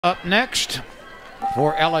Up next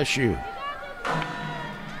for LSU.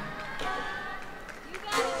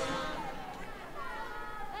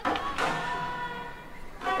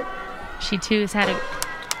 She too has had a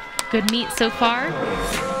good meet so far.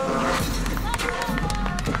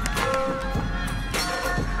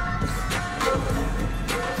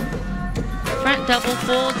 Front double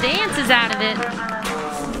full, dances out of it.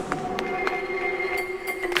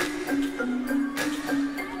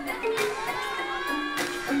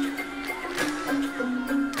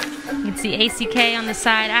 You can see ACK on the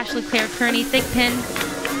side, Ashley Claire Kearney, thick pin.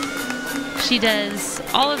 She does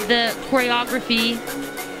all of the choreography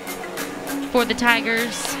for the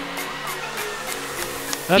Tigers.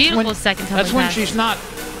 Beautiful second tumbling That's when pass. she's not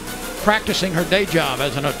practicing her day job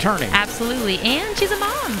as an attorney. Absolutely, and she's a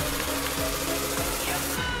mom.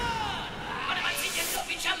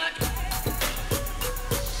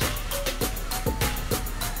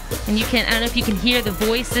 And you can, I don't know if you can hear the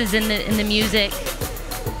voices in the music.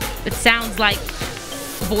 It sounds like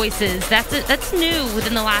voices. That's new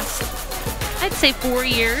within the last, I'd say, 4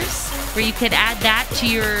 years, where you could add that to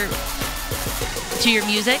your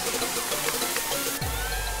music.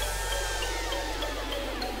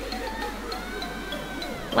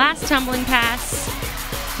 Last tumbling pass.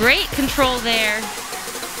 Great control there.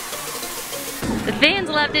 The fans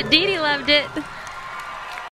loved it. Dee Dee loved it.